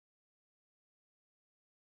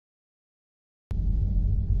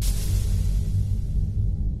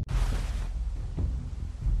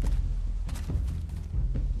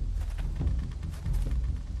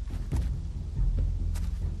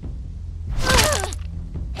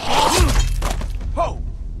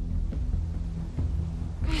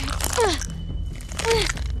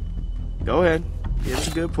Go ahead. Give it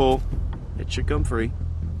a good pull. It should come free.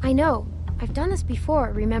 I know. I've done this before,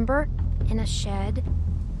 remember? In a shed.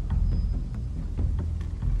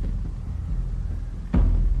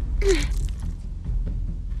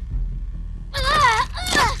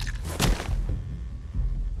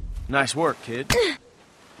 Nice work, kid.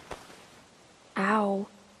 Ow.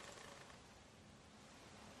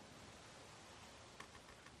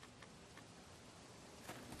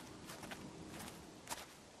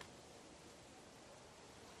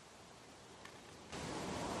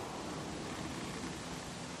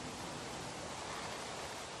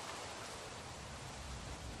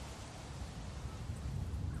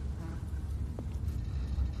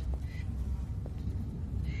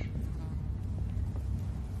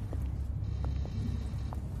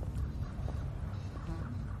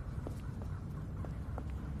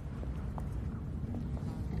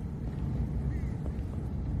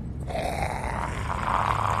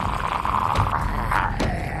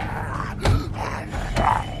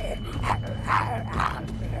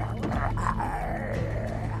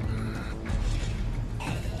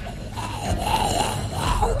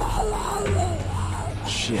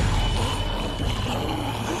 Shit.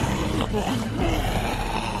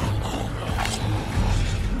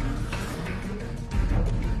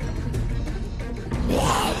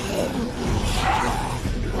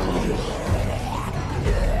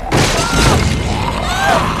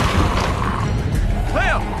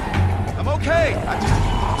 Clem! I'm okay.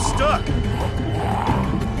 I'm stuck.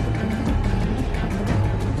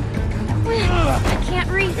 I can't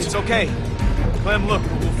reach. It's okay. Clem, look,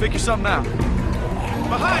 we'll figure something out.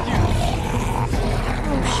 Behind you!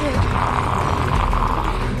 Oh, shit.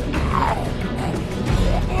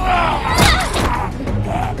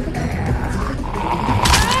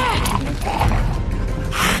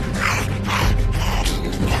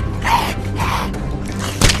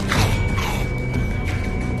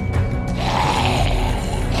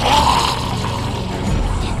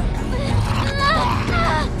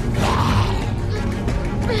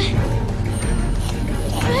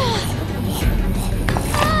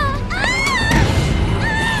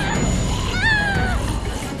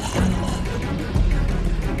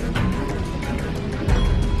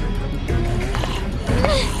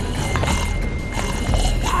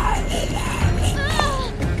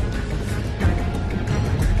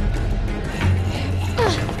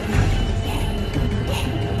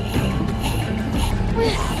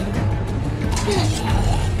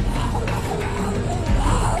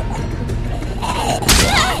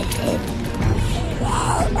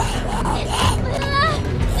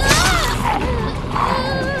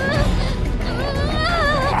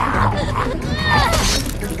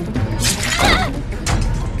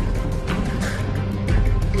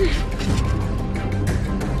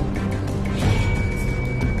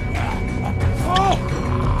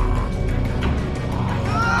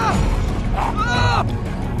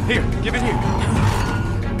 Here, give it here.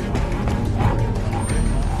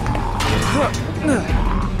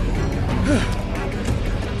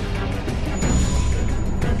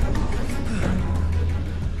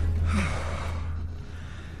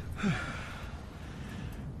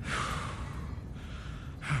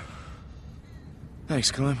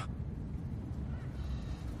 Thanks, Clem.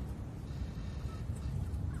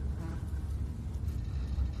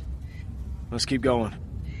 Let's keep going.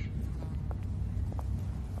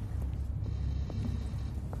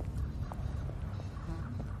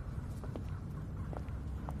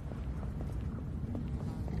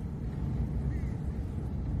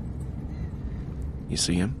 You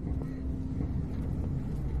see him?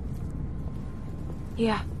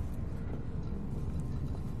 Yeah.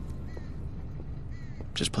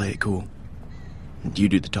 Just play it cool. You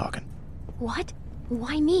do the talking. What?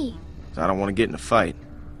 Why me? I don't want to get in a fight.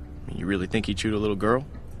 You really think he'd shoot a little girl?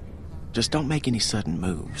 Just don't make any sudden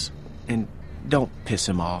moves. And don't piss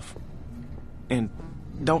him off. And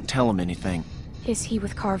don't tell him anything. Is he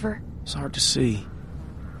with Carver? It's hard to see.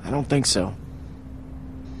 I don't think so.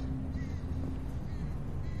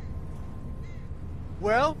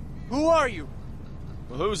 Well, who are you?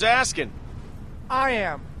 Well, who's asking? I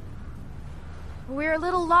am. We're a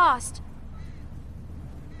little lost.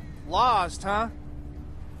 Lost, huh?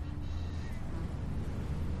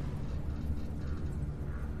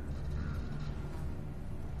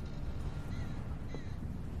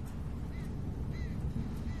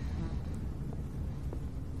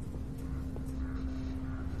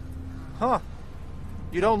 Huh.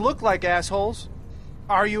 You don't look like assholes.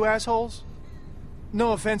 Are you assholes?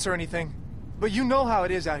 No offense or anything, but you know how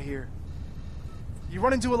it is out here. You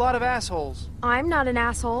run into a lot of assholes. I'm not an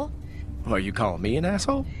asshole. Are you calling me an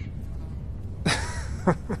asshole?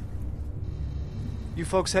 You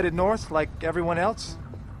folks headed north, like everyone else?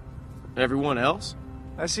 Everyone else?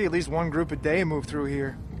 I see at least one group a day move through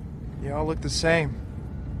here. You all look the same.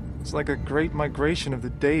 It's like a great migration of the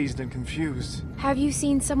dazed and confused. Have you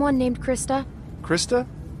seen someone named Krista? Krista?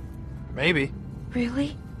 Maybe.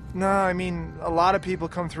 Really? No, I mean, a lot of people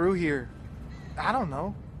come through here. I don't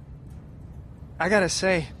know. I gotta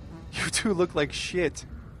say, you two look like shit.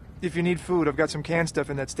 If you need food, I've got some canned stuff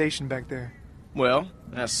in that station back there. Well,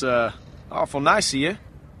 that's, awful nice of you.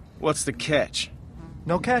 What's the catch?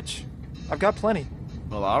 No catch. I've got plenty.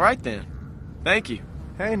 Well, all right then. Thank you.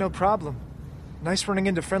 Hey, no problem. Nice running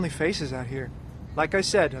into friendly faces out here. Like I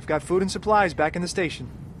said, I've got food and supplies back in the station.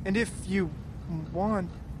 And if you want...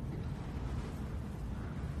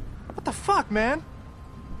 What the fuck, man?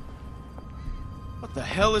 What the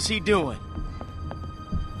hell is he doing?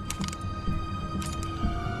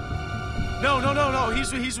 No,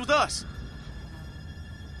 he's with us.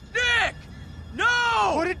 Nick!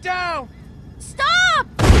 No! Put it down! Stop!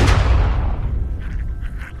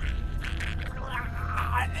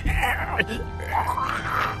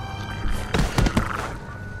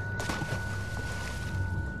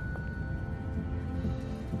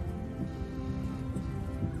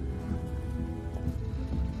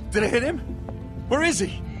 Did I hit him? Where is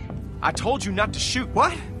he? I told you not to shoot.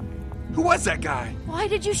 What? Who was that guy? Why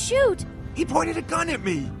did you shoot? He pointed a gun at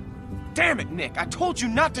me. Damn it, Nick. I told you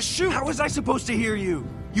not to shoot. How was I supposed to hear you?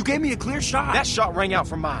 You gave me a clear shot. That shot rang out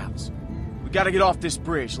for miles. We gotta get off this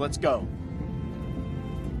bridge. Let's go.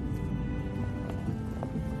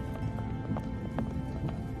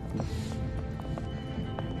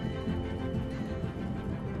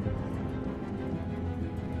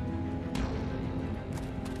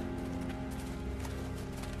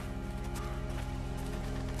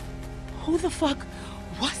 Who the fuck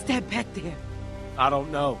was that back there? I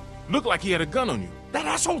don't know. Looked like he had a gun on you. That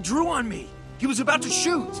asshole drew on me. He was about to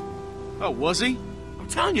shoot. Oh, was he? I'm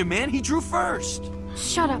telling you, man, he drew first.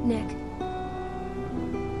 Shut up, Nick.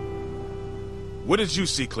 What did you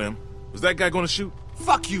see, Clem? Was that guy gonna shoot?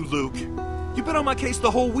 Fuck you, Luke. You've been on my case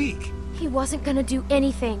the whole week. He wasn't gonna do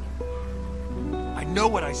anything. I know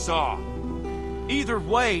what I saw. Either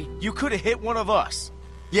way, you could have hit one of us.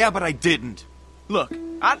 Yeah, but I didn't. Look,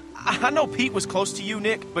 I know Pete was close to you,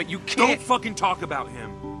 Nick, but you Don't can't... fucking talk about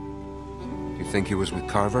him. You think he was with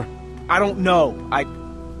Carver? I don't know.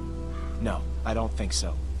 No, I don't think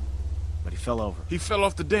so. But he fell over. He fell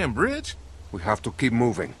off the damn bridge? We have to keep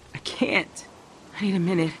moving. I can't. I need a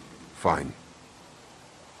minute. Fine.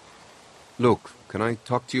 Luke, can I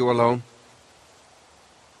talk to you alone?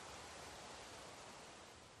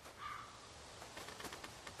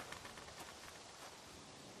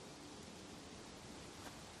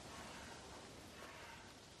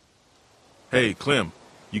 Hey, Clem,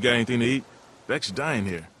 you got anything to eat? Beck's dying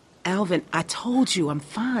here. Alvin, I told you I'm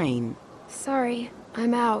fine. Sorry,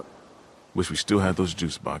 I'm out. Wish we still had those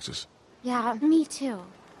juice boxes. Yeah, me too.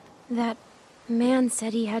 That man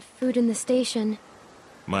said he had food in the station.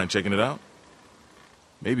 Mind checking it out?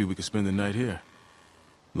 Maybe we could spend the night here.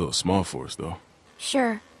 A little small for us, though.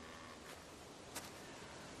 Sure.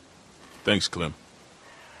 Thanks, Clem.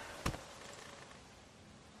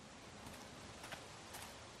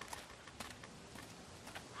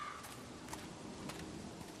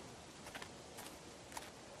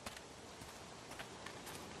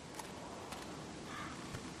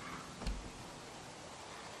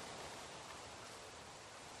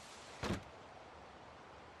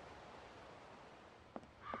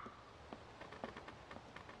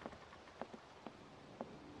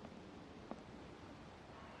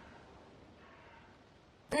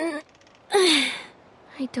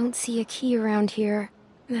 I don't see a key around here.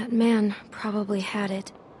 That man probably had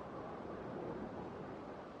it.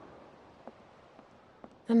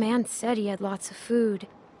 The man said he had lots of food.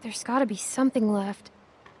 There's gotta be something left.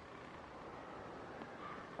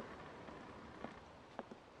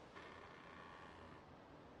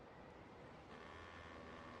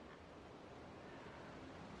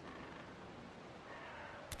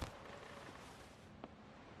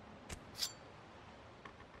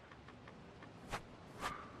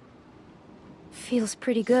 Feels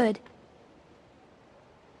pretty good.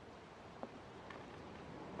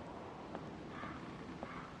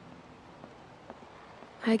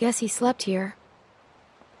 I guess he slept here.